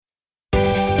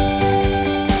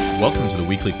Welcome to the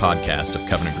weekly podcast of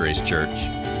Covenant Grace Church.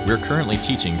 We're currently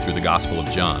teaching through the Gospel of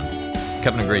John.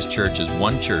 Covenant Grace Church is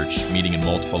one church meeting in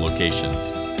multiple locations.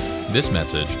 This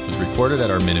message was recorded at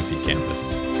our Menifee campus.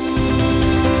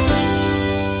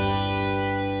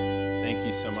 Thank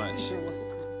you so much.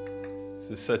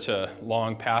 This is such a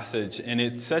long passage, and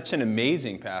it's such an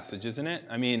amazing passage, isn't it?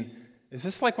 I mean, is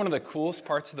this like one of the coolest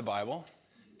parts of the Bible?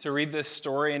 To read this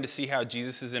story and to see how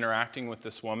Jesus is interacting with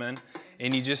this woman,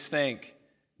 and you just think,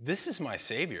 this is my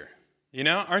Savior. You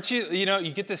know, aren't you,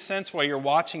 you get this sense while you're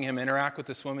watching him interact with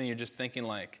this woman, you're just thinking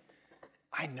like,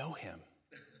 I know him.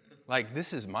 Like,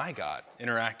 this is my God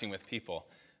interacting with people.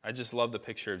 I just love the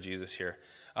picture of Jesus here.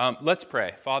 Let's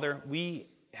pray. Father, we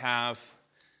have,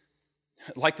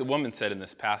 like the woman said in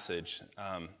this passage,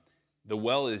 the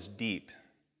well is deep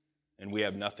and we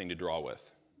have nothing to draw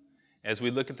with. As we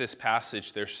look at this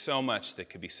passage, there's so much that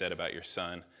could be said about your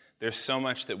son. There's so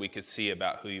much that we could see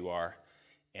about who you are.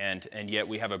 And yet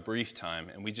we have a brief time,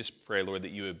 and we just pray, Lord,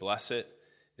 that you would bless it,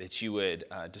 that you would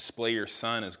display your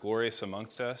Son as glorious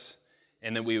amongst us,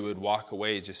 and that we would walk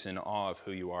away just in awe of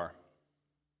who you are.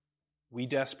 We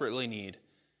desperately need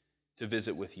to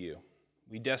visit with you.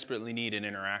 We desperately need an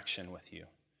interaction with you.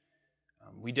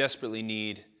 We desperately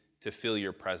need to feel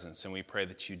your presence, and we pray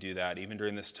that you do that even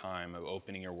during this time of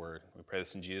opening your word. We pray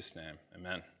this in Jesus' name.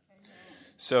 Amen.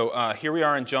 So here we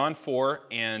are in John 4,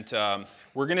 and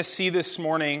we're going to see this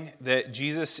morning that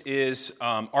Jesus is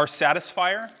our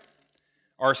satisfier,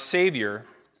 our Savior,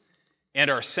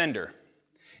 and our sender.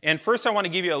 And first I want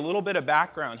to give you a little bit of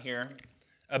background here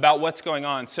about what's going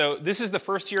on. So this is the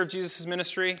first year of Jesus'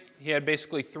 ministry. He had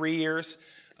basically 3 years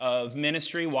of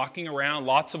ministry, walking around,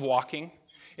 lots of walking.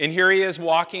 And here he is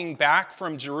walking back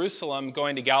from Jerusalem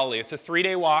going to Galilee. It's a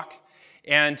 3-day walk,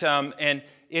 and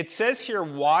it says here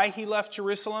why he left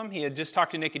Jerusalem. He had just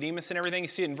talked to Nicodemus and everything. You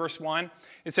see it in verse 1.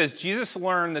 It says, Jesus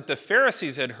learned that the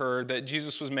Pharisees had heard that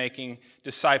Jesus was making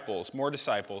disciples, more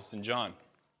disciples than John.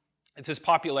 It's his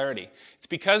popularity. It's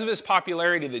because of his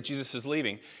popularity that Jesus is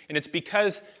leaving. And it's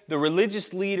because the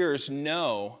religious leaders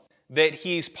know that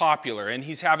he's popular and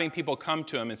he's having people come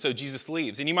to him. And so Jesus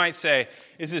leaves. And you might say,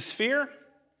 is this fear?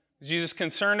 Is Jesus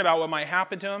concerned about what might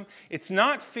happen to him? It's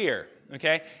not fear.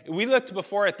 Okay, we looked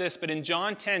before at this, but in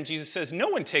John 10, Jesus says, no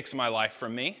one takes my life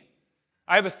from me.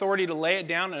 I have authority to lay it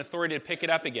down and authority to pick it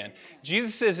up again.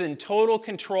 Jesus is in total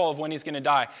control of when he's going to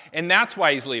die, and that's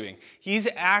why he's leaving. He's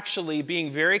actually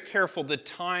being very careful to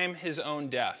time his own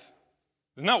death.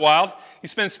 Isn't that wild? He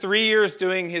spends 3 years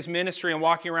doing his ministry and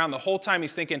walking around. The whole time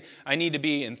he's thinking, I need to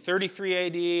be in 33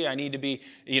 AD. I need to be,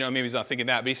 maybe he's not thinking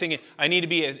that, but he's thinking, I need to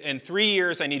be in 3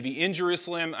 years. I need to be in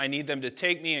Jerusalem. I need them to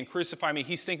take me and crucify me.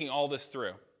 He's thinking all this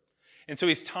through. And so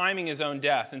he's timing his own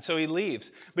death. And so he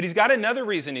leaves. But he's got another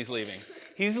reason he's leaving.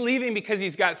 He's leaving because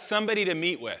he's got somebody to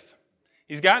meet with.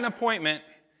 He's got an appointment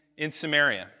in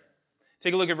Samaria.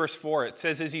 Take a look at verse 4. It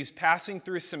says, as he's passing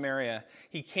through Samaria,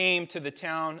 he came to the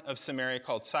town of Samaria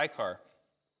called Sychar.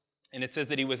 And it says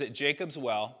that he was at Jacob's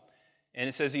well, and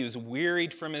it says he was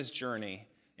wearied from his journey,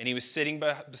 and he was sitting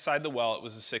beside the well. It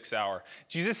was the 6th hour.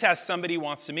 Jesus has somebody he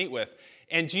wants to meet with.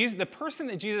 And the person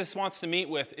that Jesus wants to meet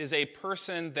with is a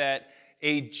person that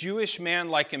a Jewish man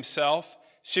like himself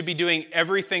should be doing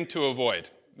everything to avoid.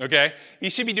 Okay?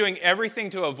 He should be doing everything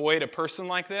to avoid a person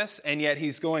like this, and yet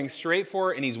he's going straight for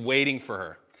her and he's waiting for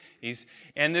her.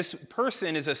 And this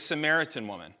person is a Samaritan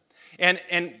woman.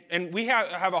 And we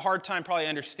have a hard time probably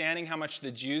understanding how much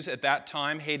the Jews at that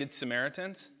time hated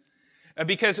Samaritans.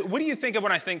 Because what do you think of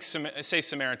when I say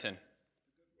Samaritan?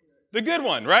 The good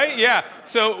one, right? Yeah.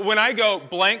 So when I go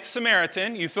blank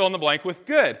Samaritan, you fill in the blank with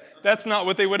good. That's not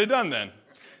what they would have done then.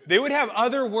 They would have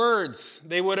other words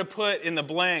they would have put in the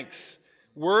blanks.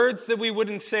 Words that we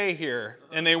wouldn't say here,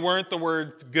 and they weren't the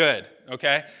word good,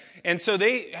 okay? And so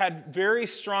they had very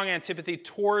strong antipathy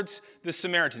towards the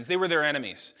Samaritans. They were their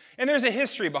enemies. And there's a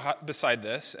history beside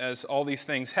this, as all these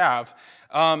things have.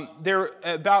 There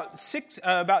about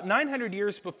 900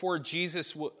 years before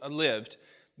Jesus lived,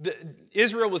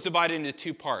 Israel was divided into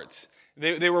 2 parts.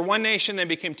 They were one nation, then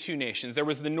became 2 nations. There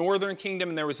was the northern kingdom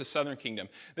and there was the southern kingdom.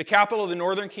 The capital of the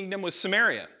northern kingdom was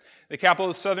Samaria. The capital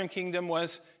of the southern kingdom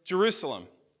was Jerusalem.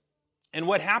 And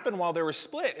what happened while they were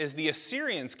split is the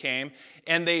Assyrians came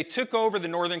and they took over the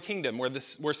northern kingdom where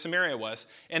Samaria was.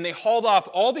 And they hauled off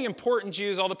all the important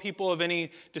Jews, all the people of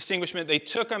any distinguishment. They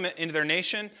took them into their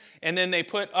nation, and then they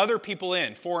put other people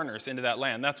in, foreigners, into that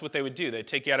land. That's what they would do. They'd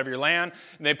take you out of your land,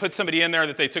 and they'd put somebody in there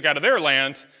that they took out of their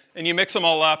land, and you mix them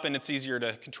all up, and it's easier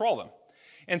to control them.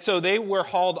 And so they were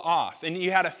hauled off. And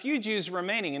you had a few Jews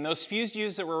remaining, and those few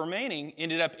Jews that were remaining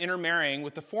ended up intermarrying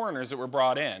with the foreigners that were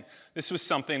brought in. This was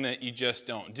something that you just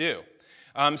don't do.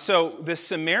 So the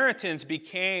Samaritans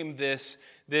became this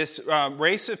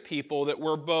race of people that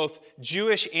were both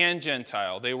Jewish and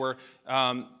Gentile. They were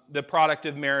the product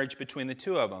of marriage between the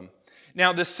two of them.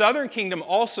 Now, the southern kingdom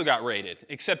also got raided,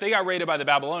 except they got raided by the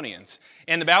Babylonians.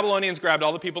 And the Babylonians grabbed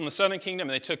all the people in the southern kingdom,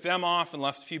 and they took them off and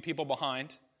left a few people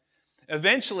behind.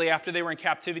 Eventually, after they were in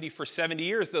captivity for 70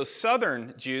 years, those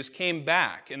southern Jews came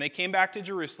back, and they came back to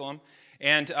Jerusalem.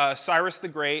 And Cyrus the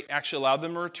Great actually allowed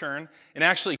them to return and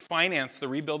actually financed the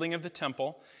rebuilding of the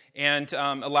temple and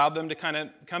allowed them to kind of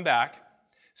come back.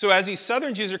 So as these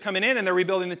southern Jews are coming in and they're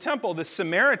rebuilding the temple, the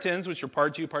Samaritans, which are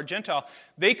part Jew, part Gentile,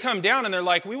 they come down and they're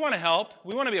like, we want to help.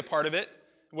 We want to be a part of it.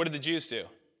 What did the Jews do?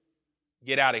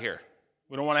 Get out of here.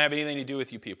 We don't want to have anything to do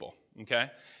with you people,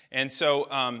 okay? And so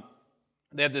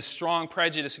they had this strong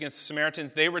prejudice against the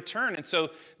Samaritans. They return, and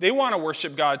so they want to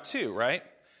worship God too, right?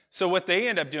 So what they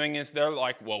end up doing is they're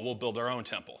like, well, we'll build our own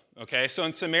temple, okay? So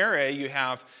in Samaria, you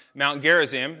have Mount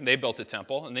Gerizim. They built a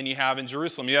temple. And then you have in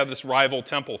Jerusalem, you have this rival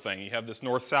temple thing. You have this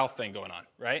north-south thing going on,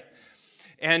 right?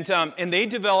 And they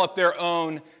developed their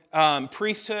own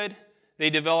priesthood.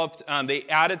 They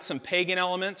added some pagan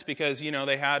elements because,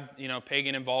 they had,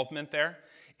 pagan involvement there.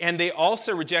 And they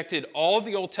also rejected all of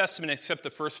the Old Testament except the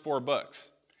first 4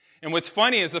 books. And what's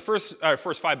funny is the first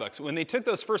 5 books. When they took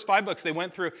those first 5 books, they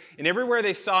went through, and everywhere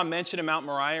they saw mention of Mount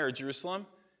Moriah or Jerusalem,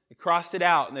 they crossed it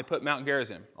out and they put Mount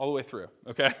Gerizim all the way through,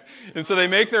 okay? And so they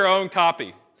make their own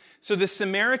copy. So the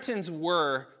Samaritans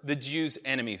were the Jews'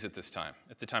 enemies at this time,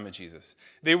 at the time of Jesus.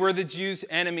 They were the Jews'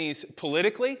 enemies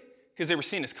politically, because they were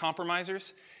seen as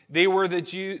compromisers. They were the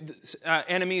Jews'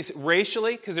 enemies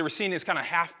racially, because they were seen as kind of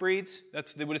half-breeds.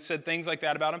 They would have said things like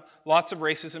that about them. Lots of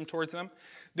racism towards them.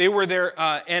 They were their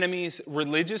enemies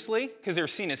religiously, because they were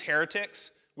seen as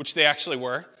heretics, which they actually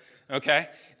were, okay?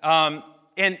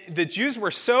 And the Jews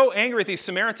were so angry at these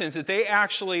Samaritans that they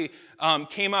actually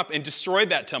came up and destroyed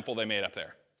that temple they made up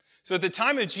there. So at the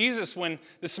time of Jesus, when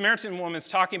the Samaritan woman's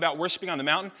talking about worshiping on the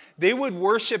mountain, they would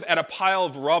worship at a pile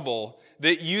of rubble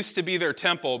that used to be their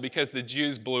temple because the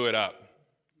Jews blew it up.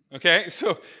 Okay,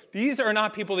 so these are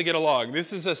not people to get along.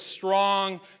 This is a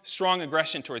strong, strong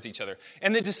aggression towards each other.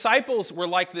 And the disciples were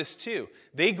like this too.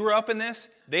 They grew up in this.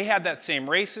 They had that same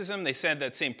racism. They had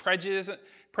that same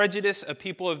prejudice of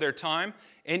people of their time.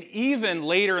 And even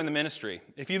later in the ministry,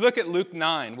 if you look at Luke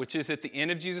 9, which is at the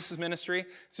end of Jesus' ministry,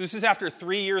 so this is after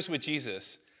 3 years with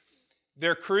Jesus,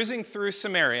 they're cruising through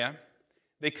Samaria.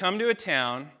 They come to a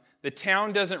town. The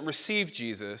town doesn't receive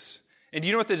Jesus. And do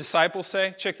you know what the disciples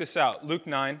say? Check this out, Luke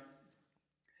 9.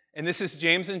 And this is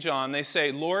James and John. They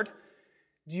say, Lord,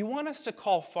 do you want us to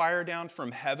call fire down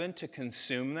from heaven to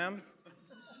consume them?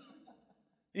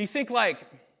 And you think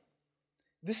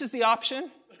this is the option,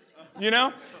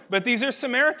 But these are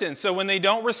Samaritans. So when they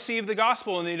don't receive the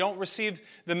gospel and they don't receive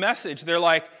the message, they're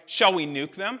like, shall we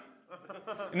nuke them?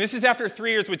 And this is after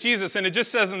 3 years with Jesus. And it just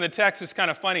says in the text, it's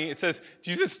kind of funny. It says,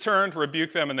 Jesus turned,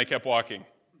 rebuked them, and they kept walking.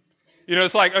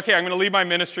 It's like, okay, I'm going to leave my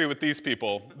ministry with these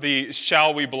people, the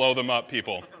shall we blow them up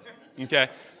people, okay?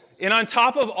 And on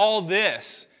top of all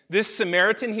this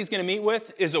Samaritan he's going to meet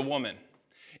with is a woman.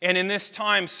 And in this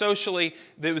time, socially,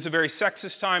 it was a very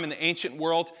sexist time in the ancient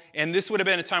world, and this would have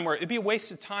been a time where it'd be a waste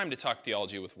of time to talk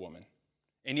theology with a woman.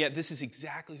 And yet, this is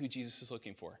exactly who Jesus is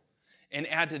looking for. And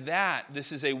add to that,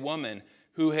 this is a woman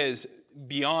who is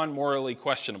beyond morally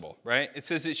questionable, right? It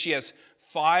says that she has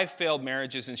 5 failed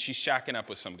marriages, and she's shacking up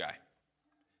with some guy.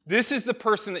 This is the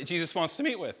person that Jesus wants to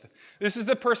meet with. This is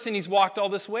the person he's walked all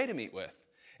this way to meet with.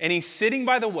 And he's sitting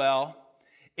by the well,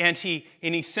 and he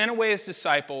sent away his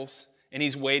disciples, and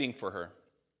he's waiting for her.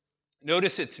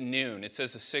 Notice it's noon. It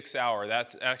says the 6th hour.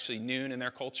 That's actually noon in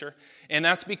their culture. And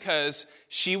that's because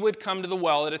she would come to the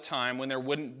well at a time when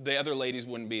the other ladies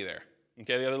wouldn't be there.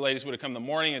 Okay, the other ladies would have come in the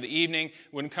morning or the evening,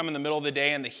 wouldn't come in the middle of the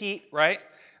day in the heat, right?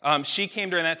 She came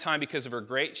during that time because of her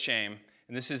great shame.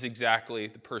 And this is exactly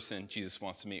the person Jesus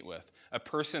wants to meet with. A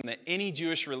person that any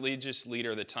Jewish religious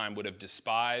leader at the time would have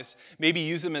despised, maybe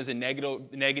use them as a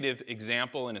negative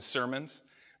example in his sermons,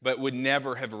 but would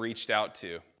never have reached out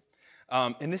to.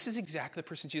 And this is exactly the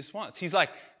person Jesus wants. He's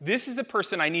like, this is the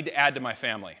person I need to add to my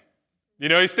family.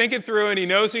 He's thinking through and he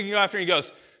knows who he can go after and he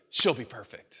goes, she'll be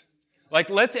perfect.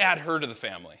 Let's add her to the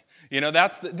family.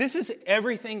 This is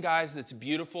everything, guys, that's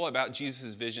beautiful about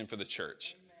Jesus' vision for the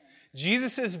church.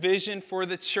 Jesus' vision for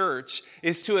the church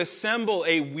is to assemble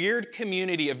a weird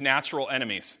community of natural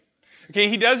enemies. Okay,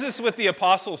 he does this with the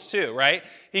apostles too, right?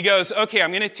 He goes, okay,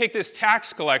 I'm going to take this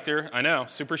tax collector. I know,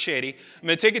 super shady. I'm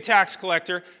going to take a tax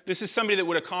collector. This is somebody that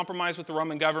would have compromised with the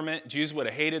Roman government. Jews would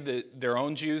have hated their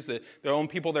own Jews, their own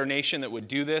people, their nation that would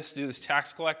do this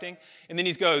tax collecting. And then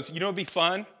he goes, you know what would be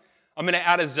fun? I'm going to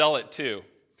add a zealot too.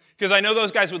 Because I know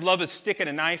those guys would love a stick and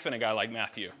a knife in a guy like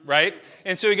Matthew, right?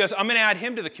 And so he goes, I'm going to add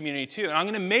him to the community too. And I'm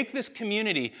going to make this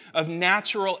community of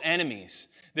natural enemies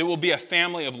that will be a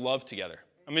family of love together.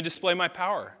 I'm going to display my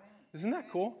power. Isn't that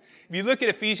cool? If you look at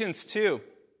Ephesians 2,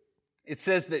 it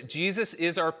says that Jesus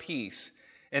is our peace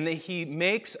and that he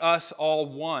makes us all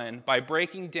one by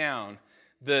breaking down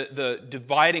the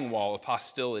dividing wall of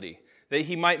hostility, that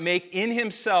he might make in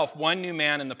himself one new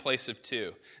man in the place of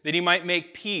two, that he might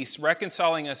make peace,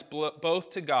 reconciling us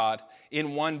both to God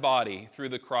in one body through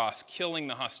the cross, killing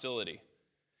the hostility.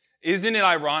 Isn't it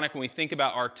ironic when we think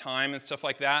about our time and stuff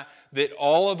like that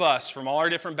all of us from all our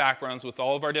different backgrounds with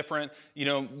all of our different,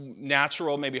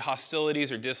 natural maybe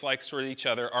hostilities or dislikes toward each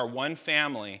other are one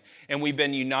family, and we've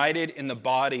been united in the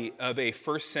body of a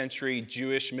first century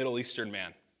Jewish Middle Eastern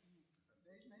man.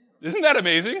 Isn't that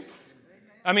amazing?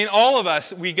 I mean, all of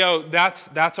us, we go,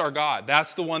 that's our God.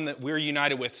 That's the one that we're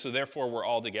united with, so therefore we're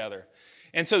all together.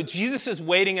 And so Jesus is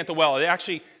waiting at the well.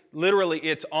 Literally,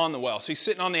 it's on the well. So he's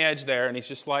sitting on the edge there, and he's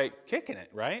just like kicking it,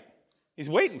 right? He's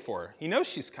waiting for her. He knows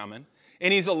she's coming.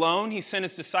 And he's alone. He sent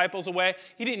his disciples away.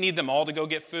 He didn't need them all to go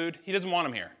get food. He doesn't want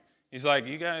them here. He's like,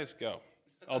 you guys go.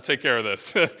 I'll take care of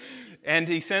this. And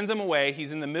he sends them away.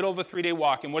 He's in the middle of a 3-day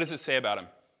walk. And what does it say about him? It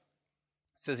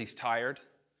says he's tired.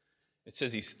 It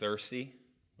says he's thirsty,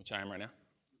 which I am right now.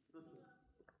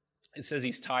 It says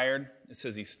he's tired. It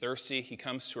says he's thirsty. He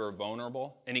comes to her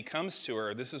vulnerable. And he comes to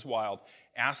her, this is wild,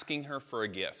 asking her for a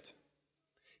gift.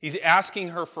 He's asking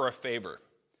her for a favor.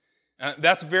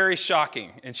 That's very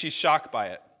shocking, and she's shocked by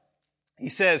it. He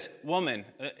says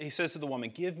to the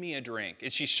woman, give me a drink.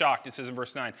 And she's shocked. It says in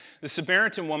verse 9, the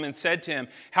Samaritan woman said to him,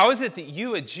 how is it that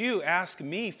you, a Jew, ask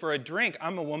me for a drink?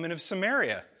 I'm a woman of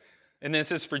Samaria. And then it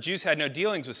says, for Jews had no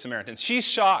dealings with Samaritans. She's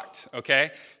shocked, okay?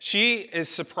 She is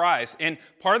surprised. And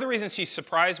part of the reason she's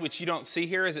surprised, which you don't see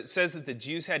here, is it says that the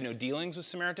Jews had no dealings with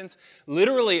Samaritans.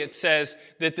 Literally, it says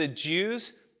that the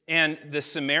Jews and the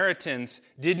Samaritans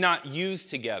did not use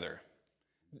together.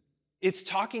 It's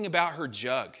talking about her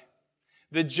jug.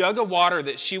 The jug of water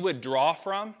that she would draw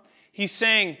from. He's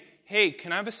saying, hey,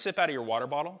 can I have a sip out of your water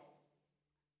bottle?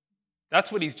 That's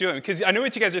what he's doing. Because I know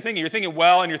what you guys are thinking. You're thinking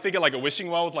well, and you're thinking like a wishing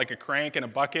well with like a crank and a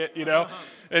bucket,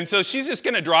 And so she's just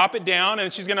going to drop it down,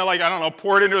 and she's going to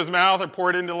pour it into his mouth or pour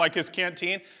it into like his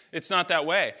canteen. It's not that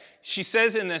way. She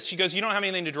says in this, she goes, you don't have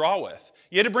anything to draw with.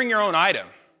 You had to bring your own item.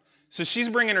 So she's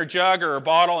bringing her jug or her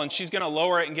bottle, and she's going to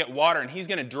lower it and get water, and he's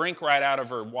going to drink right out of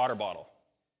her water bottle.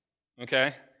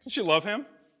 Okay? Don't you love him?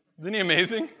 Isn't he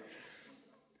amazing?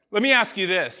 Let me ask you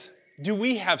this. Do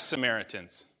we have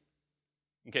Samaritans?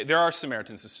 Okay, there are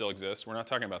Samaritans that still exist. We're not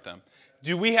talking about them.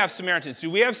 Do we have Samaritans?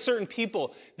 Do we have certain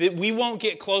people that we won't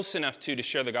get close enough to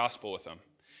share the gospel with them?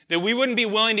 That we wouldn't be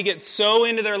willing to get so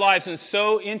into their lives and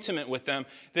so intimate with them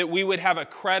that we would have a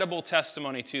credible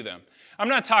testimony to them? I'm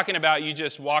not talking about you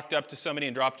just walked up to somebody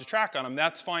and dropped a tract on them.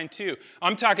 That's fine too.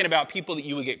 I'm talking about people that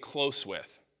you would get close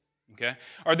with. Okay?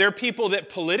 Are there people that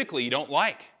politically you don't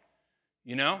like?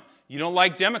 You don't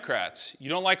like Democrats. You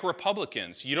don't like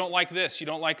Republicans. You don't like this. You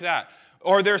don't like that.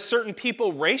 Or there are certain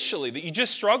people racially that you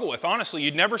just struggle with. Honestly,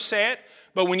 you'd never say it,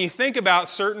 but when you think about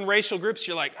certain racial groups,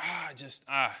 you're like,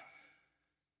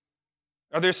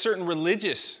 Are there certain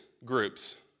religious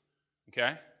groups?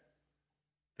 Okay?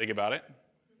 Think about it.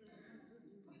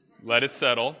 Let it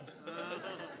settle.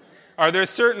 Are there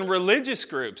certain religious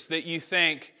groups that you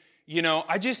think,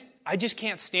 I just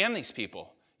can't stand these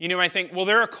people? You might think, well,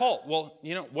 they're a cult. Well,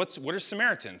 what are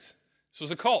Samaritans? This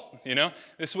was a cult,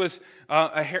 This was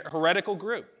a heretical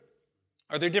group.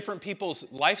 Are there different people's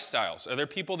lifestyles? Are there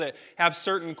people that have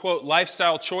certain, quote,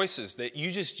 lifestyle choices that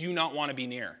you just do not want to be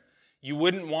near? You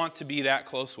wouldn't want to be that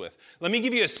close with. Let me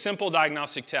give you a simple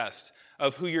diagnostic test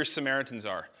of who your Samaritans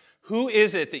are. Who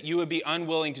is it that you would be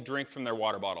unwilling to drink from their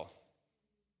water bottle?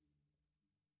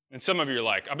 And some of you are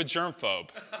like, I'm a germphobe.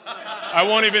 I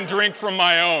won't even drink from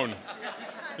my own.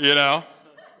 You know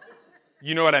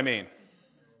what I mean.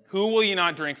 Who will you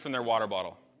not drink from their water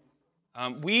bottle?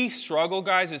 We struggle,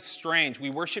 guys. It's strange. We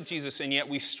worship Jesus, and yet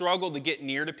we struggle to get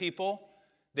near to people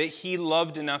that he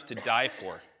loved enough to die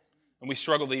for. And we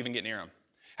struggle to even get near him.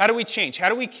 How do we change? How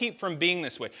do we keep from being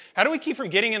this way? How do we keep from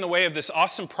getting in the way of this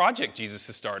awesome project Jesus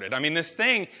has started? I mean, this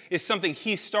thing is something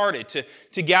he started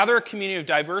to gather a community of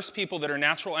diverse people that are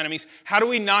natural enemies. How do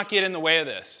we not get in the way of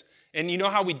this? And you know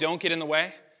how we don't get in the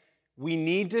way? we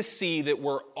need to see that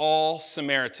we're all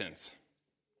Samaritans.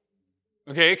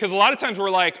 Okay? Because a lot of times we're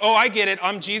like, oh, I get it.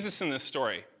 I'm Jesus in this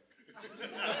story.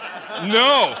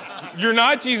 No, you're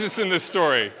not Jesus in this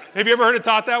story. Have you ever heard it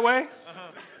taught that way?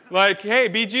 Like, hey,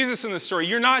 be Jesus in this story.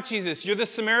 You're not Jesus. You're the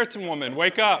Samaritan woman.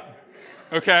 Wake up.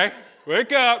 Okay?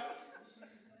 Wake up.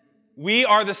 We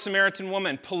are the Samaritan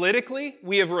woman. Politically,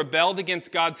 we have rebelled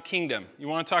against God's kingdom. You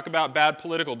want to talk about bad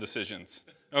political decisions?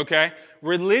 Okay?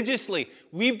 Religiously,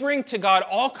 we bring to God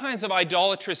all kinds of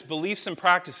idolatrous beliefs and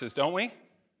practices, don't we?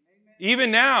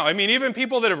 Even now, even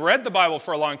people that have read the Bible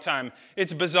for a long time,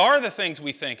 it's bizarre the things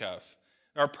we think of.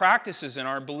 Our practices and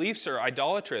our beliefs are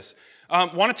idolatrous.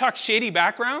 Want to talk shady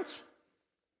backgrounds?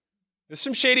 There's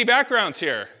some shady backgrounds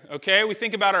here, okay? We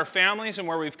think about our families and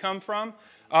where we've come from.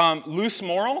 Loose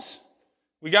morals,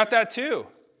 we got that too.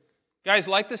 Guys,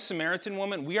 like the Samaritan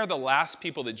woman, we are the last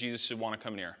people that Jesus should want to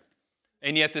come near.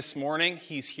 And yet this morning,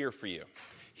 he's here for you.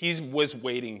 He was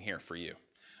waiting here for you.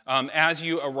 As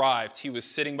you arrived, he was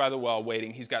sitting by the well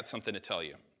waiting. He's got something to tell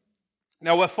you.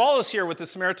 Now, what follows here with the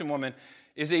Samaritan woman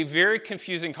is a very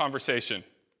confusing conversation,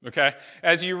 okay?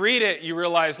 As you read it, you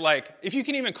realize, if you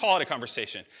can even call it a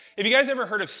conversation. Have you guys ever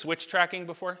heard of switch tracking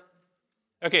before?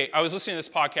 Okay, I was listening to this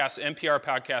podcast, NPR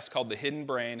podcast called The Hidden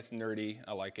Brain. It's nerdy.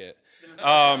 I like it.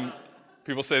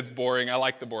 People say it's boring. I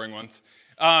like the boring ones.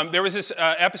 There was this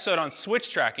episode on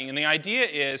switch tracking, and the idea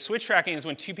is switch tracking is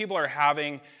when two people are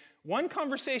having one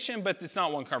conversation, but it's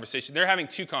not one conversation. They're having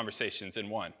two conversations in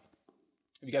one.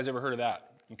 Have you guys ever heard of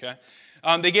that? Okay.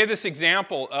 They gave this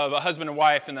example of a husband and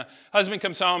wife, and the husband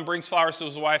comes home, brings flowers to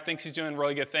his wife, thinks he's doing a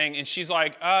really good thing, and she's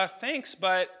like, thanks,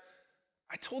 but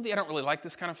I told you I don't really like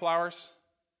this kind of flowers.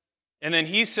 And then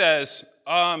he says,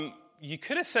 you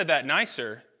could have said that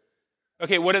nicer.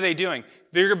 Okay, what are they doing?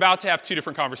 They're about to have two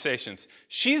different conversations.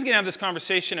 She's going to have this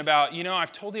conversation about,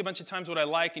 I've told you a bunch of times what I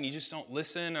like, and you just don't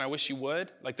listen, and I wish you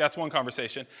would. That's one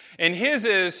conversation. And his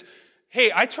is,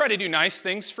 hey, I try to do nice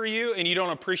things for you, and you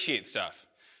don't appreciate stuff.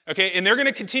 Okay, and they're going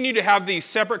to continue to have these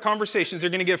separate conversations.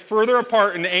 They're going to get further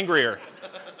apart and angrier.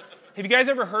 Have you guys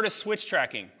ever heard of switch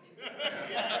tracking?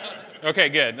 Okay,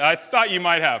 good. I thought you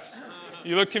might have.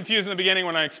 You looked confused in the beginning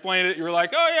when I explained it. You were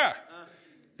like, oh, yeah.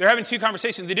 They're having two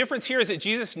conversations. The difference here is that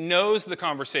Jesus knows the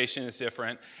conversation is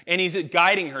different, and he's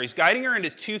guiding her. He's guiding her into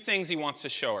two things he wants to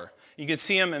show her. You can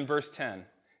see them in verse 10.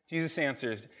 Jesus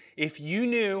answers, if you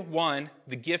knew, 1,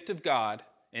 the gift of God,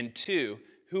 and 2,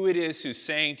 who it is who's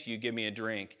saying to you, give me a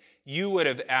drink, you would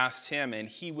have asked him, and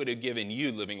he would have given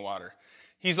you living water.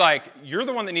 He's like, you're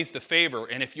the one that needs the favor,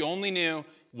 and if you only knew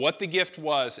what the gift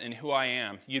was and who I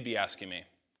am, you'd be asking me.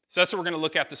 So that's what we're going to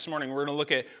look at this morning. We're going to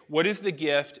look at what is the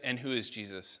gift and who is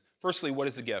Jesus. Firstly, what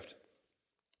is the gift?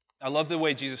 I love the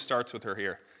way Jesus starts with her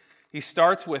here. He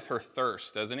starts with her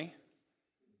thirst, doesn't he?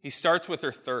 He starts with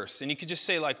her thirst. And you could just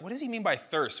say, what does he mean by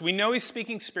thirst? We know he's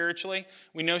speaking spiritually.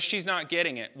 We know she's not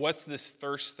getting it. What's this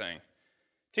thirst thing?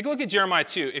 Take a look at Jeremiah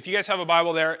 2. If you guys have a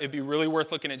Bible there, it'd be really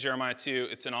worth looking at Jeremiah 2.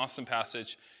 It's an awesome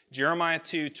passage. Jeremiah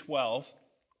 2, 12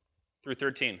 through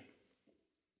 13.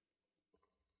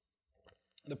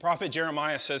 The prophet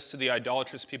Jeremiah says to the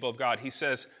idolatrous people of God, he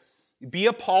says, be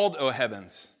appalled, O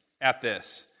heavens, at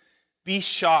this. Be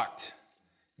shocked.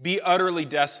 Be utterly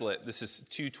desolate. This is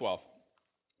 2:12.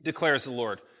 Declares the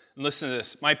Lord. And listen to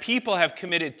this. My people have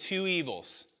committed two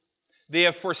evils. They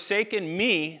have forsaken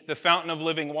me, the fountain of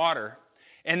living water,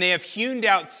 and they have hewn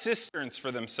out cisterns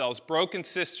for themselves, broken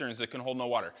cisterns that can hold no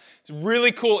water. It's a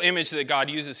really cool image that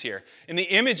God uses here. And the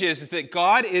image is that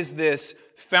God is this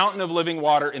fountain of living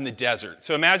water in the desert.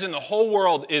 So imagine the whole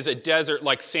world is a desert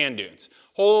like sand dunes.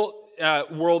 Whole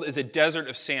world is a desert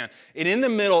of sand. And in the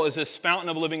middle is this fountain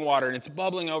of living water, and it's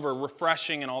bubbling over,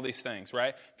 refreshing, and all these things,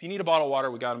 right? If you need a bottle of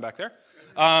water, we got them back there.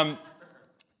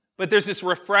 But there's this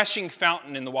refreshing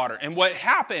fountain in the water. And what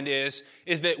happened is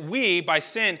that we, by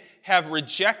sin, have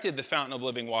rejected the fountain of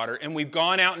living water, and we've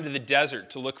gone out into the desert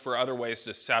to look for other ways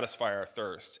to satisfy our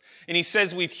thirst. And he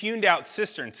says we've hewn out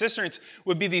cisterns. Cisterns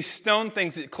would be these stone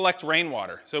things that collect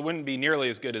rainwater. So it wouldn't be nearly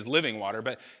as good as living water,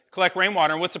 but collect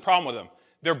rainwater. And what's the problem with them?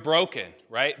 They're broken,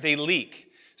 right? They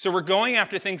leak. So we're going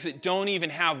after things that don't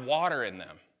even have water in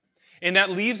them. And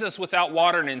that leaves us without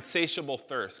water and insatiable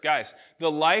thirst. Guys, the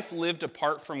life lived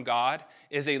apart from God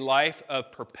is a life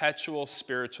of perpetual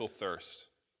spiritual thirst.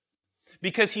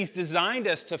 Because he's designed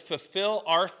us to fulfill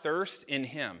our thirst in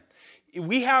him.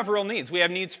 We have real needs. We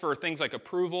have needs for things like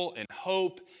approval and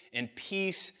hope and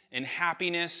peace and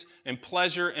happiness and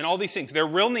pleasure and all these things. They're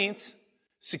real needs.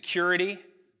 Security,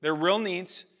 they're real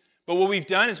needs. But what we've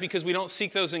done is because we don't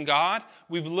seek those in God,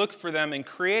 we've looked for them in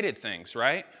created things,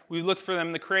 right? We've looked for them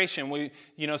in the creation. We,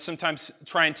 sometimes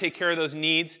try and take care of those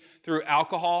needs through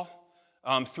alcohol,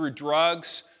 through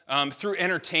drugs, through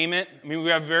entertainment. I mean, we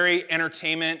have very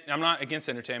entertainment. I'm not against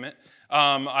entertainment.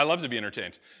 I love to be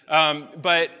entertained.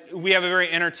 But we have a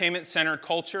very entertainment-centered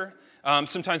culture.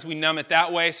 Sometimes we numb it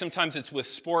that way. Sometimes it's with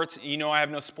sports. You know, I have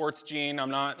no sports gene.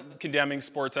 I'm not condemning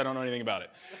sports. I don't know anything about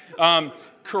it.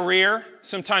 Career.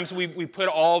 Sometimes we put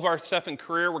all of our stuff in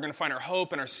career. We're going to find our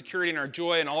hope and our security and our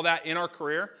joy and all that in our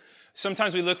career.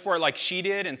 Sometimes we look for it like she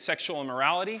did in sexual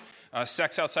immorality,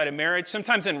 sex outside of marriage.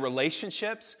 Sometimes in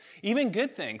relationships, even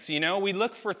good things. You know, we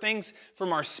look for things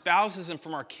from our spouses and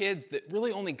from our kids that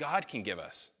really only God can give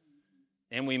us.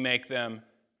 And we make them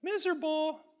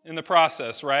miserable in the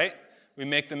process, right? We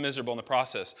make them miserable in the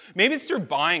process. Maybe it's through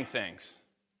buying things.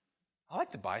 I like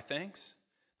to buy things.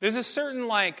 There's a certain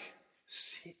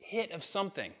hit of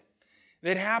something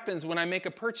that happens when I make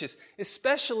a purchase,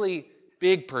 especially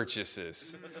big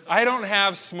purchases. I don't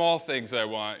have small things I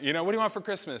want. You know, what do you want for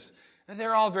Christmas? And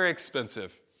they're all very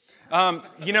expensive.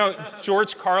 You know,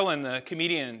 George Carlin, the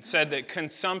comedian, said that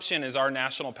consumption is our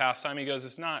national pastime. He goes,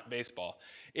 it's not baseball.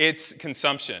 It's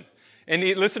consumption. And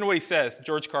listen to what he says,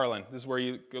 George Carlin. This is where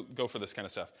you go for this kind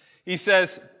of stuff. He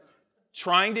says,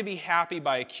 trying to be happy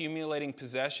by accumulating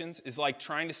possessions is like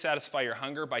trying to satisfy your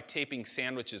hunger by taping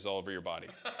sandwiches all over your body.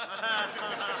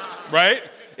 Right?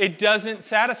 It doesn't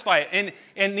satisfy it.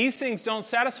 And these things don't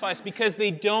satisfy us because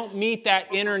they don't meet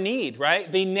that inner need,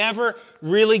 right? They never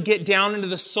really get down into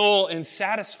the soul and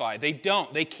satisfy. They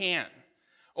don't. They can't.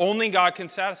 Only God can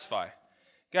satisfy.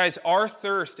 Guys, our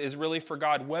thirst is really for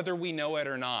God, whether we know it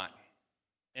or not.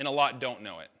 And a lot don't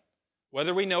know it.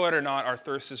 Whether we know it or not, our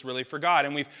thirst is really for God.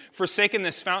 And we've forsaken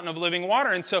this fountain of living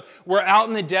water. And so we're out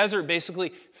in the desert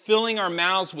basically filling our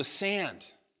mouths with sand,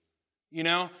 you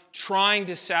know, trying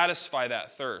to satisfy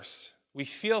that thirst. We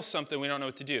feel something, we don't know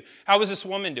what to do. How was this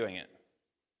woman doing it?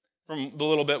 From the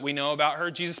little bit we know about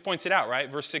her, Jesus points it out, right?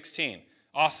 Verse 16.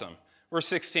 Awesome. Verse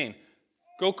 16.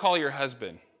 Go call your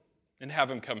husband and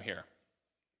have him come here.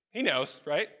 He knows,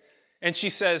 right? And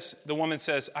the woman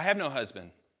says, I have no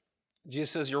husband.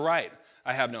 Jesus says, you're right.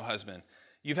 I have no husband.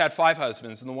 You've had 5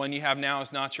 husbands, and the one you have now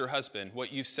is not your husband.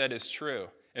 What you've said is true.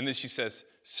 And then she says,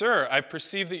 sir, I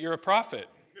perceive that you're a prophet.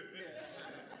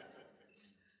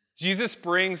 Jesus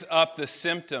brings up the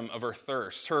symptom of her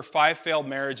thirst. Her 5 failed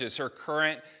marriages, her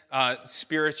current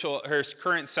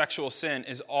current sexual sin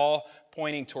is all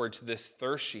pointing towards this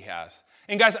thirst she has.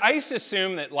 And guys, I used to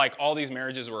assume that all these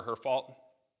marriages were her fault.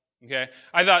 Okay?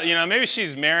 I thought, maybe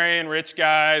she's marrying rich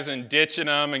guys and ditching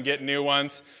them and getting new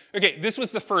ones. Okay, this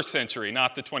was the 1st century,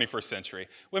 not the 21st century.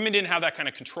 Women didn't have that kind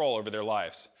of control over their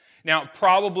lives. Now,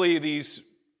 probably these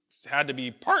had to be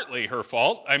partly her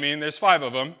fault. I mean, there's 5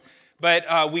 of them.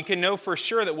 But we can know for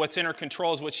sure that what's in her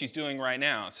control is what she's doing right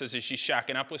now. It says that she's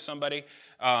shacking up with somebody.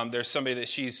 There's somebody that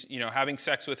she's, having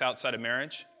sex with outside of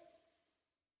marriage.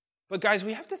 But guys,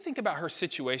 we have to think about her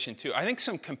situation too. I think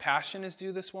some compassion is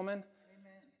due this woman.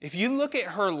 If you look at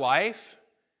her life,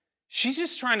 she's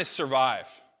just trying to survive,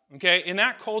 okay? In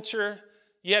that culture,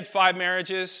 you had 5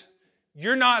 marriages.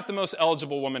 You're not the most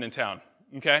eligible woman in town,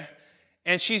 okay?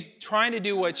 And she's trying to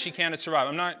do what she can to survive.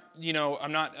 I'm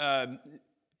not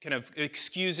kind of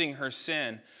excusing her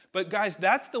sin. But guys,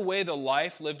 that's the way the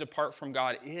life lived apart from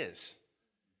God is.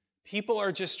 People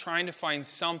are just trying to find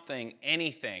something,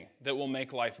 anything, that will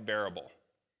make life bearable,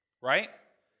 right?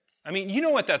 I mean, you know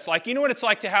what that's like. You know what it's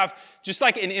like to have just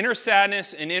like an inner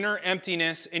sadness, an inner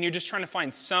emptiness, and you're just trying to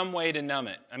find some way to numb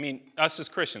it. I mean, us as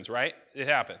Christians, right? It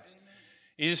happens.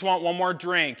 You just want one more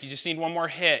drink. You just need one more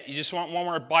hit. You just want one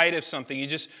more bite of something. You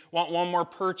just want one more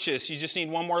purchase. You just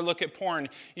need one more look at porn.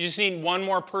 You just need one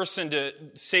more person to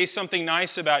say something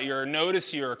nice about you or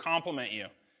notice you or compliment you.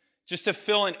 Just to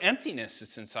fill an emptiness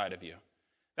that's inside of you.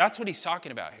 That's what he's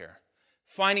talking about here.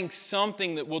 Finding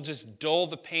something that will just dull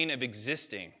the pain of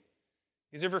existing.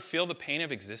 You guys ever feel the pain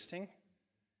of existing? You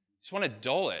just want to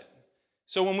dull it.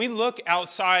 So when we look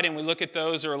outside and we look at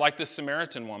those who are like the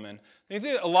Samaritan woman, I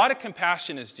think a lot of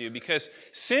compassion is due because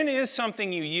sin is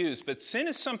something you use, but sin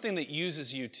is something that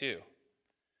uses you too.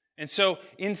 And so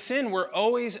in sin, we're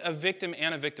always a victim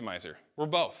and a victimizer. We're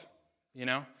both,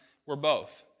 We're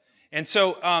both. And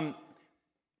so, and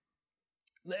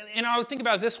I would think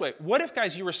about it this way. What if,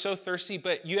 guys, you were so thirsty,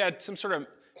 but you had some sort of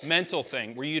mental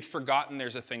thing where you'd forgotten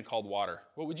there's a thing called water?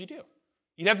 What would you do?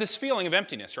 You'd have this feeling of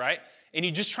emptiness, right? And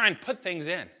you just try and put things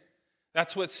in.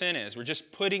 That's what sin is. We're just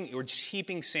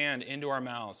heaping sand into our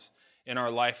mouths in our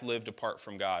life lived apart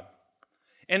from God.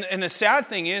 And the sad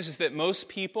thing is that most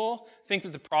people think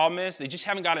that the problem is they just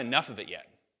haven't got enough of it yet.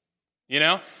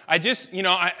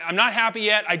 I'm not happy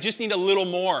yet. I just need a little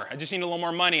more. I just need a little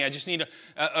more money. I just need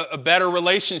a better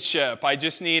relationship. I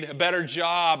just need a better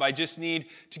job. I just need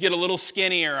to get a little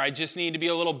skinnier. I just need to be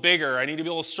a little bigger. I need to be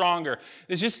a little stronger.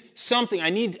 There's just something. I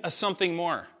need something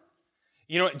more.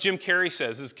 You know what Jim Carrey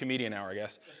says? This is comedian hour, I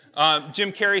guess.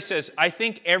 Jim Carrey says, I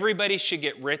think everybody should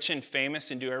get rich and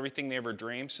famous and do everything they ever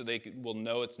dreamed so they will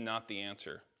know it's not the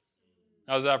answer.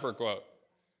 How's that for a quote?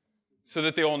 So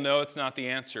that they will know it's not the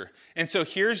answer. And so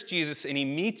here's Jesus, and he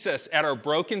meets us at our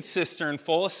broken cistern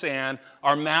full of sand.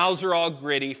 Our mouths are all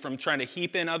gritty from trying to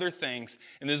heap in other things.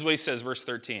 And this is what he says, verse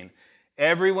 13.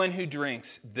 Everyone who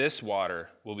drinks this water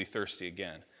will be thirsty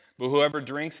again. But whoever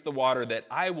drinks the water that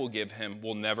I will give him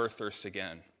will never thirst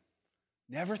again.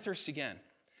 Never thirst again.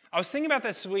 I was thinking about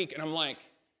this week, and I'm like,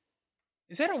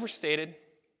 is that overstated?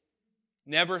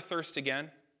 Never thirst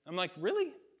again? I'm like,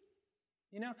 really?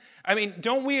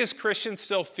 Don't we as Christians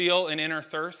still feel an inner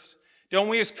thirst? Don't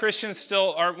we as Christians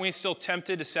aren't we still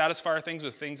tempted to satisfy our things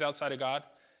with things outside of God?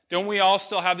 Don't we all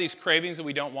still have these cravings that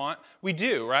we don't want? We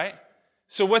do, right?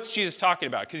 So what's Jesus talking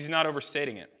about? Because he's not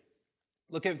overstating it.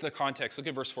 Look at the context. Look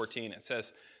at verse 14. It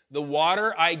says, the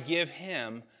water I give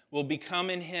him will become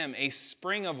in him a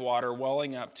spring of water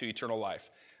welling up to eternal life.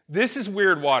 This is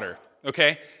weird water,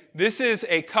 okay? This is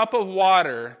a cup of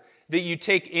water that you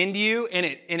take into you, and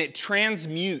it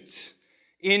transmutes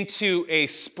into a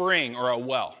spring or a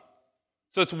well.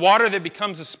 So it's water that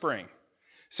becomes a spring.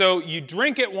 So you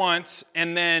drink it once,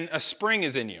 and then a spring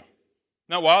is in you.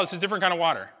 Not wow, it's a different kind of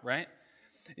water, right?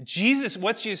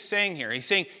 What's Jesus saying here? He's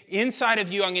saying, inside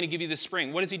of you, I'm going to give you the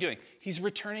spring. What is he doing? He's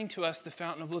returning to us the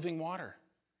fountain of living water.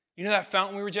 You know that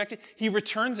fountain we rejected? He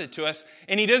returns it to us,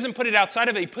 and he doesn't put it outside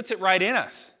of it. He puts it right in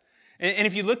us. And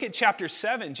if you look at chapter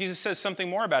 7, Jesus says something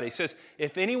more about it. He says,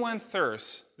 if anyone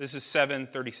thirsts, this is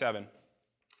 7:37,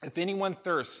 if anyone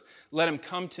thirsts, let him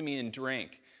come to me and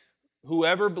drink.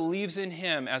 Whoever believes in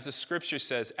him, as the scripture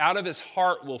says, out of his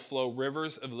heart will flow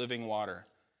rivers of living water.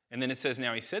 And then it says,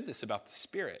 now he said this about the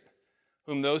Spirit,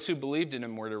 whom those who believed in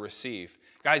him were to receive.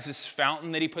 Guys, this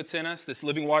fountain that he puts in us, this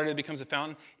living water that becomes a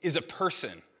fountain, is a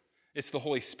person. It's the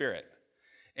Holy Spirit.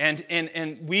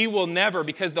 And we will never,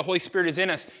 because the Holy Spirit is in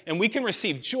us, and we can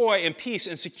receive joy and peace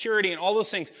and security and all those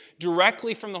things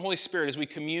directly from the Holy Spirit as we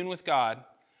commune with God,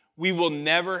 we will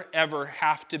never, ever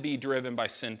have to be driven by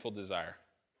sinful desire.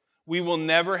 We will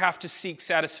never have to seek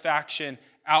satisfaction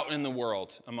out in the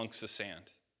world amongst the sand.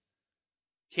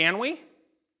 Can we?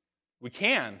 We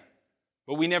can,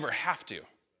 but we never have to.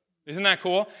 Isn't that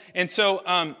cool? And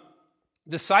so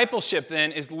discipleship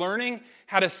then is learning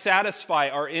how to satisfy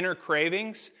our inner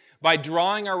cravings by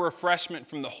drawing our refreshment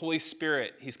from the Holy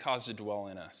Spirit he's caused to dwell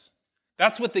in us.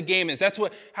 That's what the game is. That's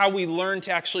how we learn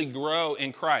to actually grow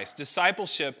in Christ.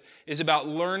 Discipleship is about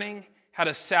learning how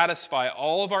to satisfy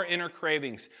all of our inner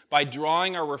cravings by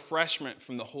drawing our refreshment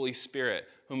from the Holy Spirit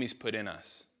whom he's put in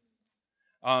us.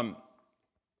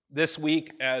 This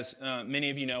week, as many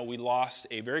of you know, we lost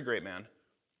a very great man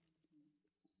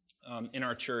in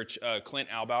our church, Clint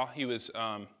Albaugh. He was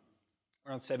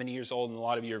around 70 years old, and a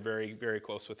lot of you are very, very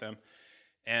close with him.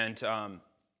 And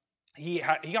he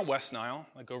got West Nile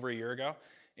like over a year ago.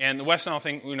 And the West Nile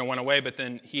thing, went away, but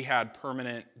then he had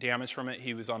permanent damage from it.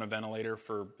 He was on a ventilator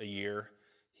for a year.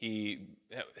 He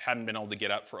hadn't been able to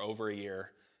get up for over a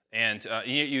year. And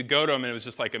you go to him, and it was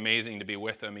just like amazing to be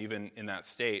with him, even in that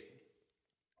state.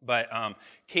 But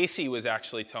Casey was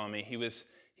actually telling me, he was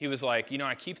like,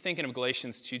 I keep thinking of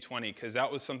Galatians 2:20 because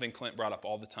that was something Clint brought up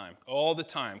all the time. All the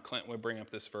time, Clint would bring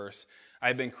up this verse. I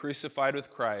have been crucified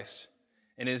with Christ,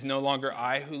 and it is no longer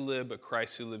I who live, but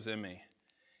Christ who lives in me.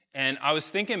 And I was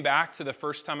thinking back to the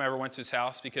first time I ever went to his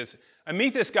house because I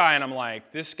meet this guy, and I'm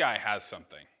like, this guy has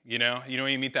something. You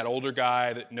meet that older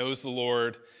guy that knows the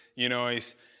Lord,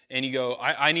 and you go,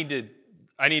 I need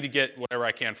to get whatever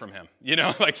I can from him.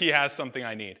 Like he has something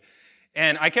I need.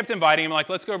 And I kept inviting him, like,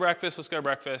 let's go to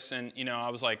breakfast. And, I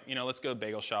was like, let's go to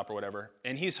bagel shop or whatever.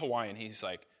 And he's Hawaiian. He's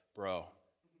like, bro,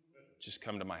 just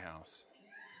come to my house.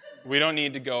 We don't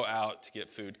need to go out to get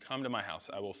food. Come to my house.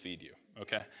 I will feed you,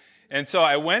 okay? And so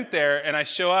I went there, and I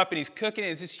show up, and he's cooking.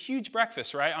 It's this huge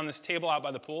breakfast, right, on this table out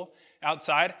by the pool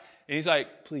outside. And he's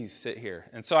like, please sit here.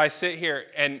 And so I sit here,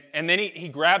 and then he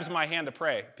grabs my hand to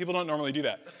pray. People don't normally do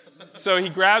that. So he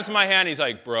grabs my hand, and he's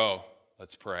like, bro,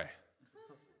 let's pray.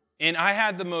 And I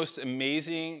had the most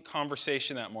amazing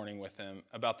conversation that morning with him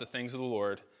about the things of the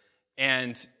Lord,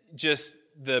 and just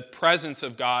the presence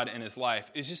of God in his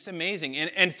life is just amazing.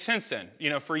 And since then,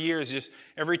 for years, just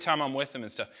every time I'm with him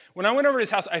and stuff. When I went over to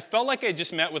his house, I felt like I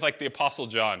just met with like the Apostle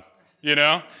John,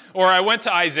 or I went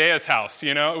to Isaiah's house,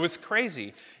 it was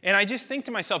crazy. And I just think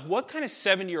to myself, what kind of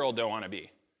 7-year-old do I want to be?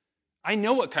 I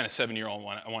know what kind of 7-year-old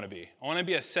I want to be. I want to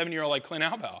be a 7-year-old like Clint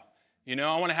Albaugh.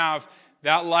 I want to have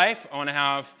that life. I want to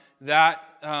have that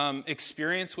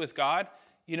experience with God.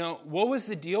 What was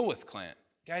the deal with Clint?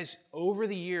 Guys, over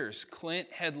the years, Clint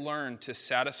had learned to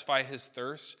satisfy his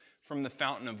thirst from the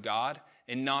fountain of God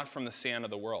and not from the sand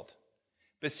of the world.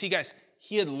 But see, guys,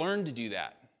 he had learned to do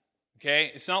that.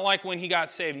 Okay? It's not like when he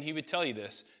got saved, and he would tell you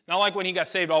this, not like when he got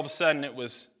saved, all of a sudden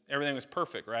everything was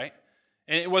perfect, right?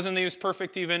 And it wasn't that he was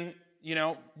perfect even,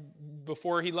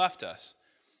 before he left us.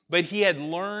 But he had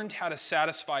learned how to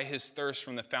satisfy his thirst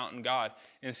from the fountain God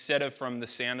instead of from the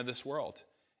sand of this world.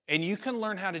 And you can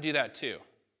learn how to do that too.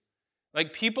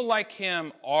 Like, people like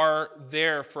him are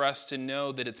there for us to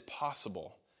know that it's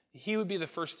possible. He would be the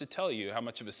first to tell you how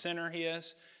much of a sinner he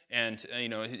is, and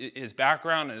his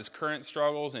background and his current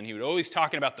struggles, and he would always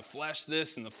talking about the flesh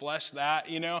this and the flesh that,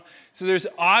 So there's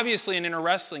obviously an inner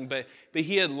wrestling, but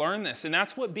he had learned this, and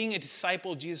that's what being a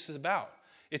disciple of Jesus is about.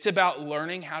 It's about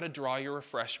learning how to draw your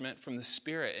refreshment from the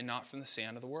Spirit and not from the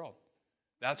sand of the world.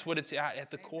 That's what it's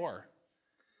at the core.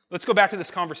 Let's go back to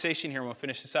this conversation here, and we'll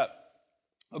finish this up.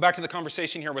 Go back to the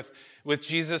conversation here with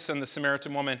Jesus and the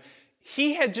Samaritan woman.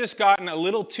 He had just gotten a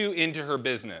little too into her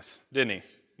business, didn't he?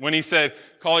 When he said,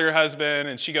 call your husband,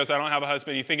 and she goes, I don't have a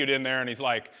husband. You think you'd in there, and he's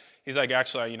like,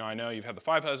 actually, I know you've had the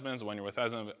 5 husbands, the one you're with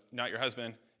hasn't, not your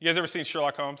husband. You guys ever seen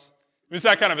Sherlock Holmes? It's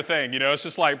that kind of a thing, It's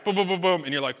just like boom, boom, boom, boom,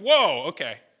 and you're like, whoa,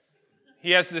 okay.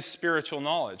 He has this spiritual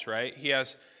knowledge, right? He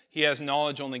has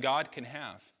knowledge only God can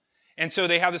have. And so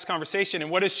they have this conversation, and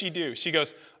what does she do? She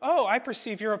goes, oh, I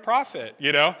perceive you're a prophet,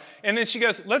 And then she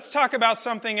goes, let's talk about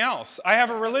something else. I have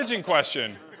a religion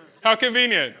question. How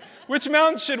convenient. Which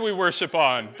mountain should we worship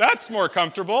on? That's more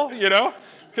comfortable,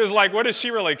 Because, what does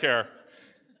she really care?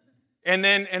 And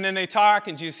then they talk,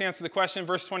 and Jesus answers the question.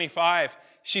 Verse 25,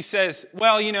 she says,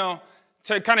 well,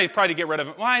 to kind of probably to get rid of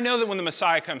him, well, I know that when the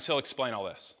Messiah comes, he'll explain all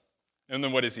this. And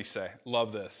then what does he say?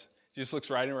 Love this. Jesus looks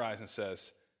right in her eyes and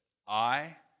says,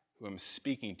 I who am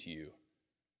speaking to you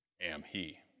am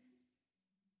he.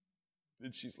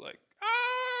 And she's like,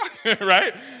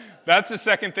 right? That's the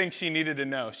second thing she needed to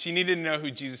know. She needed to know who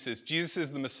Jesus is. Jesus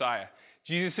is the Messiah.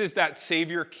 Jesus is that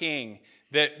Savior King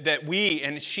that we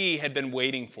and she had been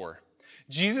waiting for.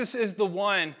 Jesus is the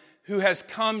one who has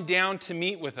come down to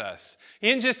meet with us. He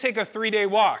didn't just take a 3-day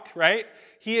walk, right?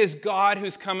 He is God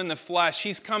who's come in the flesh.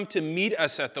 He's come to meet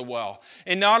us at the well.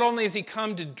 And not only has he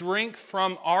come to drink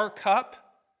from our cup,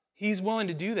 he's willing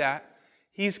to do that.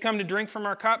 He's come to drink from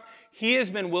our cup. He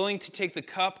has been willing to take the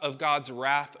cup of God's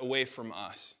wrath away from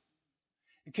us.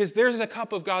 Because there's a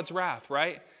cup of God's wrath,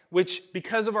 right? Which,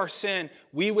 because of our sin,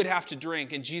 we would have to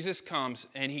drink. And Jesus comes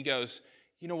and he goes,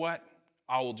 you know what?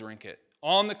 I will drink it.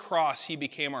 On the cross, he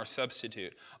became our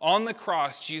substitute. On the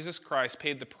cross, Jesus Christ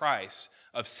paid the price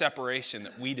of separation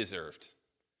that we deserved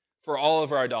for all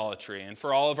of our idolatry and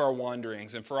for all of our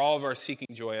wanderings and for all of our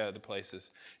seeking joy out of the places.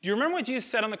 Do you remember what Jesus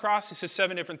said on the cross? He says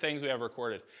 7 different things we have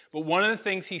recorded. But one of the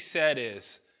things he said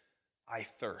is, I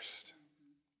thirst.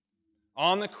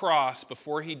 On the cross,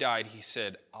 before he died, he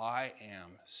said, I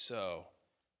am so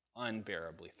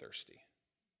unbearably thirsty.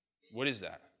 What is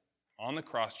that? On the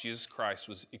cross, Jesus Christ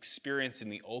was experiencing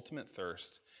the ultimate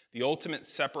thirst, the ultimate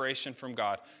separation from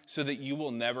God, so that you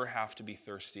will never have to be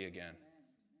thirsty again.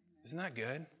 Isn't that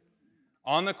good?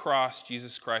 On the cross,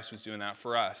 Jesus Christ was doing that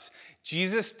for us.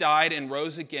 Jesus died and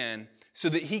rose again so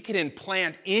that he could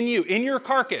implant in you, in your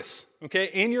carcass, okay,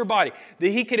 in your body, that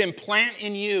he could implant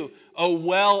in you a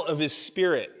well of his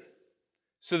Spirit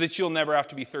so that you'll never have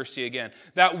to be thirsty again.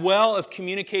 That well of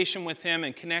communication with him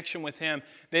and connection with him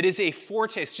that is a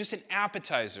foretaste, just an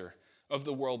appetizer of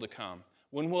the world to come,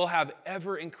 when we'll have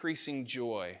ever-increasing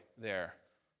joy there.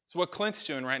 It's what Clint's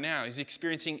doing right now. He's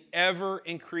experiencing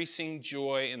ever-increasing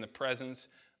joy in the presence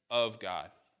of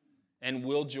God. And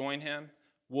we'll join him.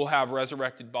 We'll have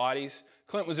resurrected bodies.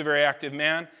 Clint was a very active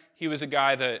man. He was a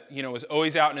guy that, was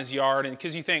always out in his yard. And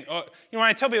because you think, when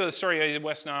I tell people the story of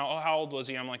West Nile, how old was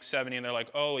he? I'm like 70. And they're like,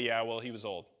 oh, yeah, well, he was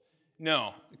old.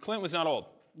 No, Clint was not old,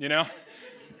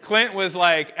 Clint was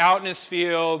like out in his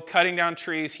field, cutting down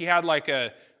trees. He had like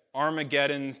a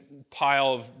Armageddon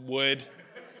pile of wood,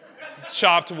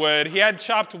 chopped wood. He had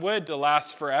chopped wood to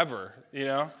last forever,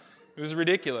 It was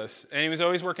ridiculous. And he was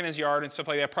always working his yard and stuff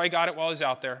like that. Probably got it while he was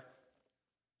out there.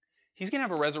 He's going to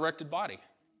have a resurrected body.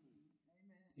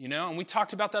 And we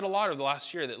talked about that a lot over the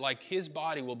last year, that his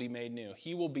body will be made new.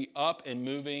 He will be up and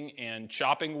moving and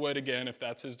chopping wood again, if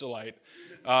that's his delight,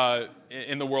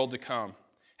 in the world to come.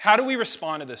 How do we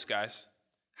respond to this, guys?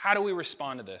 How do we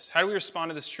respond to this? How do we respond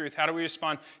to this truth? How do we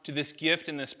respond to this gift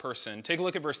in this person? Take a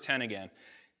look at verse 10 again.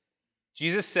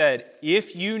 Jesus said,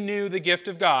 if you knew the gift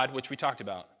of God, which we talked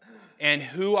about, and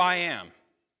who I am,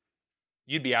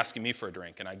 you'd be asking me for a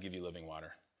drink and I'd give you living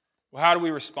water. Well, how do we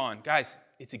respond? Guys,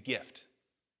 it's a gift.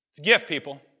 It's a gift,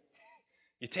 people.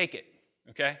 You take it,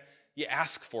 okay? You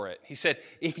ask for it. He said,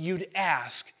 if you'd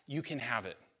ask, you can have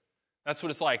it. That's what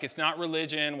it's like. It's not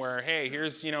religion where, hey,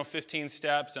 here's, 15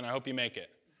 steps and I hope you make it.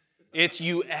 It's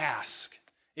you ask.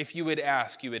 If you would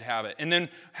ask, you would have it. And then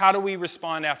how do we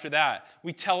respond after that?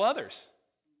 We tell others.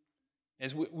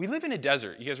 As we live in a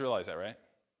desert. You guys realize that, right?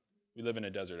 We live in a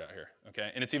desert out here,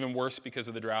 okay? And it's even worse because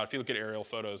of the drought. If you look at aerial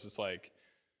photos, it's like,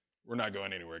 we're not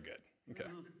going anywhere good, okay?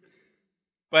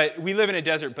 But we live in a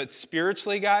desert. But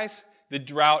spiritually, guys, the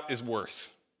drought is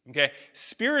worse, okay?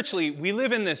 Spiritually, we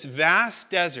live in this vast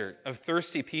desert of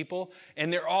thirsty people,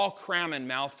 and they're all cramming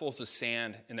mouthfuls of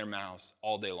sand in their mouths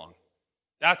all day long.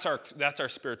 That's our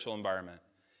spiritual environment.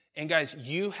 And guys,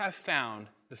 you have found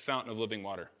the fountain of living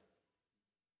water.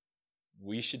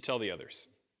 We should tell the others.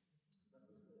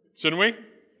 Shouldn't we?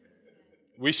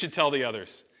 We should tell the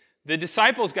others. The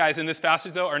disciples, guys, in this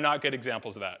passage, though, are not good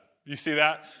examples of that. You see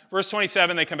that? Verse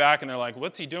 27, they come back and they're like,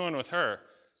 what's he doing with her?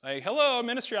 Like, hello,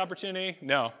 ministry opportunity.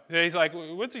 No. He's like,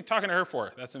 what's he talking to her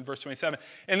for? That's in verse 27.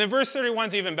 And then verse 31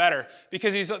 is even better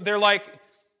because they're like,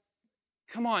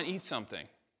 come on, eat something.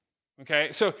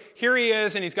 Okay, so here he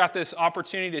is, and he's got this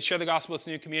opportunity to share the gospel with this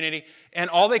new community,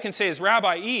 and all they can say is,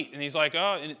 Rabbi, eat. And he's like,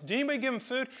 oh, did anybody give him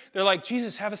food? They're like,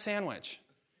 Jesus, have a sandwich.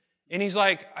 And he's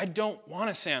like, I don't want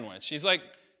a sandwich. He's like,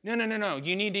 no,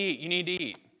 you need to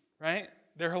eat, right?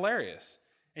 They're hilarious.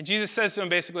 And Jesus says to him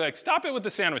basically like, stop it with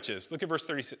the sandwiches. Look at verse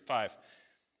 35.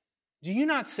 Do you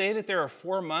not say that there are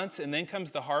 4 months and then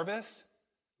comes the harvest?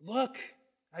 Look,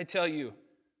 I tell you,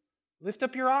 lift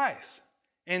up your eyes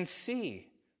and see.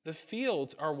 The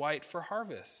fields are white for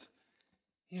harvest.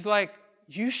 He's like,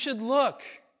 you should look.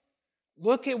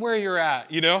 Look at where you're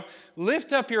at,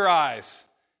 Lift up your eyes.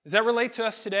 Does that relate to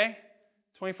us today,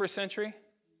 21st century?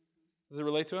 Does it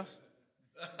relate to us?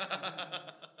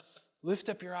 Lift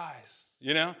up your eyes,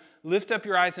 Lift up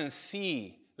your eyes and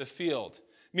see the field.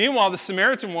 Meanwhile, the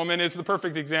Samaritan woman is the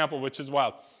perfect example, which is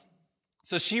wild.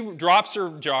 So she drops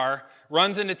her jar,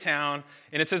 runs into town,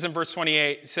 and it says in verse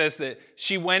 28, it says that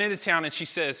she went into town and she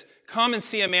says, come and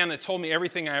see a man that told me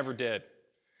everything I ever did.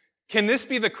 Can this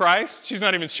be the Christ? She's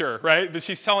not even sure, right? But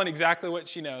she's telling exactly what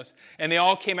she knows. And they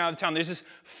all came out of town. There's this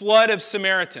flood of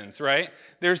Samaritans, right?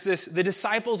 The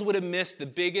disciples would have missed the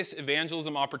biggest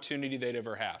evangelism opportunity they'd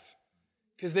ever have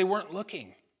because they weren't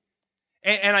looking.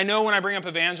 And I know when I bring up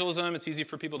evangelism, it's easy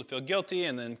for people to feel guilty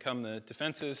and then come the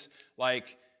defenses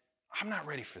like, I'm not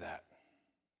ready for that.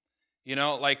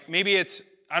 Maybe it's,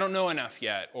 I don't know enough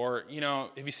yet. Or,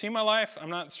 have you seen my life? I'm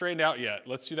not straightened out yet.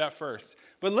 Let's do that first.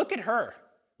 But look at her.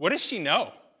 What does she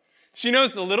know? She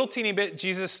knows the little teeny bit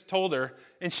Jesus told her,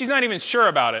 and she's not even sure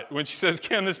about it when she says,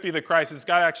 can this be the Christ? It's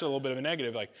got actually a little bit of a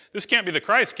negative. Like, this can't be the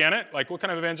Christ, can it? Like, what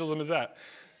kind of evangelism is that?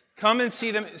 Come and see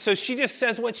them. So she just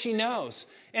says what she knows.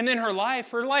 And then her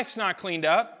life's not cleaned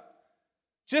up.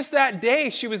 Just that day,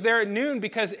 she was there at noon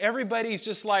because everybody's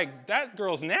just like, that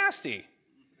girl's nasty.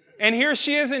 And here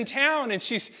she is in town, and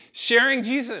she's sharing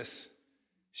Jesus.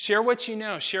 Share what you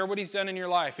know. Share what he's done in your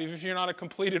life, even if you're not a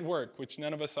completed work, which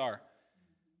none of us are.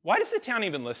 Why does the town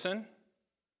even listen?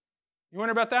 You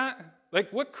wonder about that?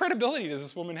 Like, what credibility does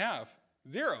this woman have?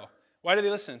 Zero. Why do they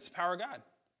listen? It's the power of God.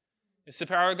 It's the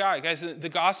power of God. Guys, the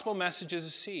gospel message is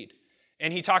a seed.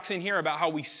 And he talks in here about how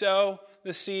we sow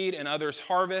the seed and others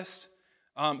harvest.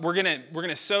 We're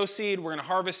gonna sow seed. We're gonna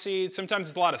harvest seed. Sometimes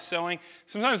it's a lot of sowing.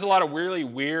 Sometimes a lot of really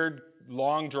weird,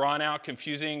 long, drawn out,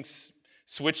 confusing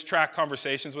switch track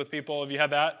conversations with people. Have you had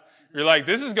that? You're like,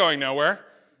 this is going nowhere.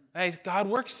 Hey, God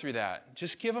works through that.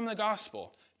 Just give them the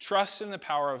gospel. Trust in the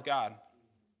power of God.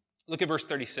 Look at verse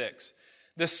 36.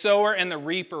 The sower and the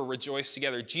reaper rejoice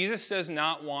together. Jesus does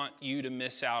not want you to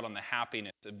miss out on the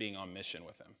happiness of being on mission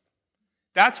with him.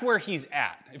 That's where he's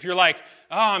at. If you're like,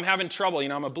 oh, I'm having trouble.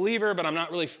 I'm a believer, but I'm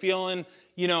not really feeling,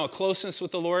 a closeness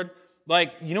with the Lord.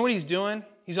 Like, you know what he's doing?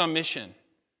 He's on mission.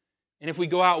 And if we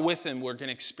go out with him, we're going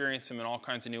to experience him in all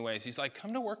kinds of new ways. He's like,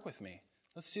 come to work with me.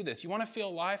 Let's do this. You want to feel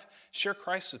alive? Share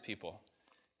Christ with people.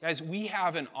 Guys, we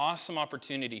have an awesome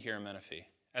opportunity here in Menifee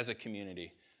as a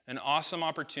community. An awesome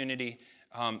opportunity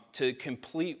to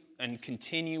complete and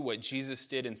continue what Jesus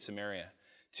did in Samaria.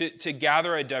 To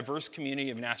gather a diverse community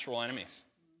of natural enemies,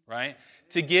 right?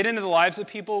 To get into the lives of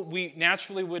people we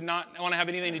naturally would not want to have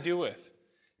anything to do with.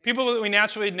 People that we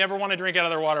naturally never want to drink out of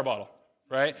their water bottle,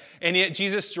 right? And yet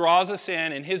Jesus draws us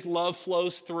in and his love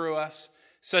flows through us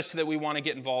such that we want to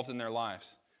get involved in their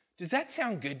lives. Does that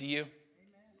sound good to you? Amen.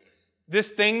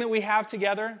 This thing that we have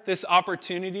together, this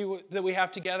opportunity that we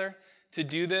have together to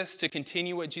do this, to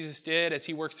continue what Jesus did as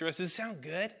he works through us, does it sound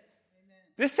good?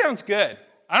 this sounds good.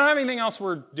 I don't have anything else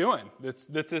we're doing that's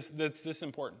this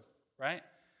important, right?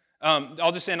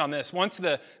 I'll just end on this.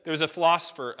 There was a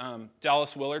philosopher,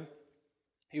 Dallas Willard.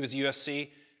 He was a USC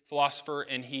philosopher,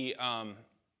 and he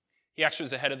actually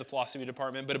was the head of the philosophy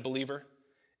department, but a believer.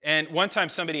 And one time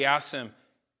somebody asked him,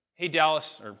 hey,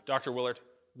 Dallas, or Dr. Willard,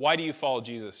 why do you follow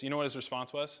Jesus? You know what his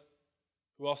response was?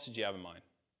 Who else did you have in mind?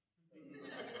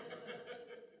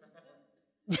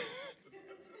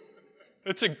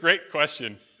 That's a great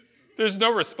question. There's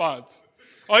no response.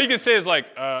 All you can say is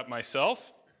like,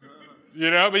 myself,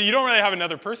 but you don't really have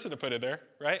another person to put it there,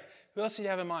 right? Who else do you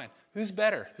have in mind? Who's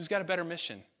better? Who's got a better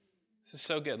mission? This is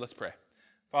so good. Let's pray.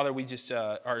 Father, we just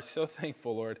are so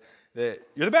thankful, Lord, that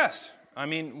you're the best. I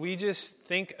mean, we just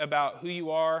think about who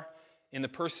you are in the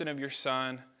person of your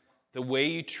Son, the way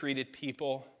you treated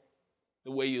people,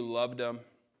 the way you loved them,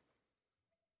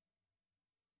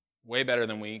 way better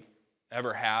than we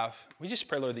ever have. We just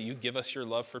pray, Lord, that you give us your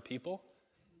love for people.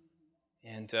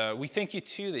 And we thank you,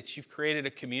 too, that you've created a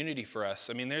community for us.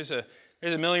 I mean, there's a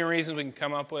million reasons we can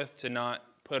come up with to not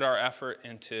put our effort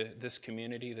into this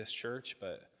community, this church.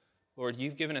 But, Lord,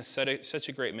 you've given us such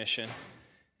a great mission,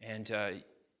 and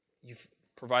you've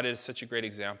provided us such a great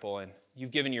example, and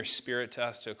you've given your Spirit to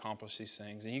us to accomplish these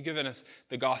things. And you've given us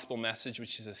the gospel message,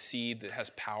 which is a seed that has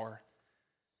power.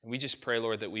 And we just pray,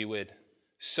 Lord, that we would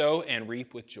sow and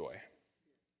reap with joy,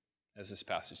 as this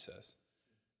passage says.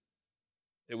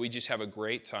 That we just have a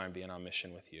great time being on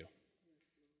mission with you.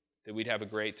 That we'd have a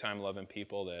great time loving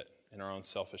people that in our own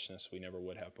selfishness we never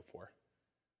would have before.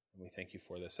 And we thank you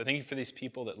for this. I thank you for these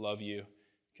people that love you. You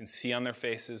can see on their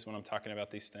faces when I'm talking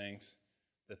about these things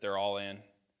that they're all in.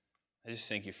 I just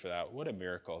thank you for that. What a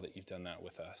miracle that you've done that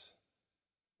with us.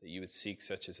 That you would seek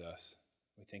such as us.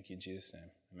 We thank you in Jesus'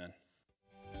 name. Amen.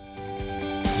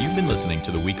 You've been listening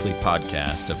to the weekly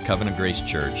podcast of Covenant Grace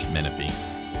Church, Menifee.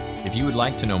 If you would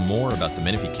like to know more about the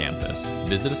Menifee campus,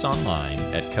 visit us online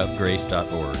at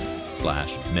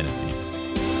covgrace.org/Menifee.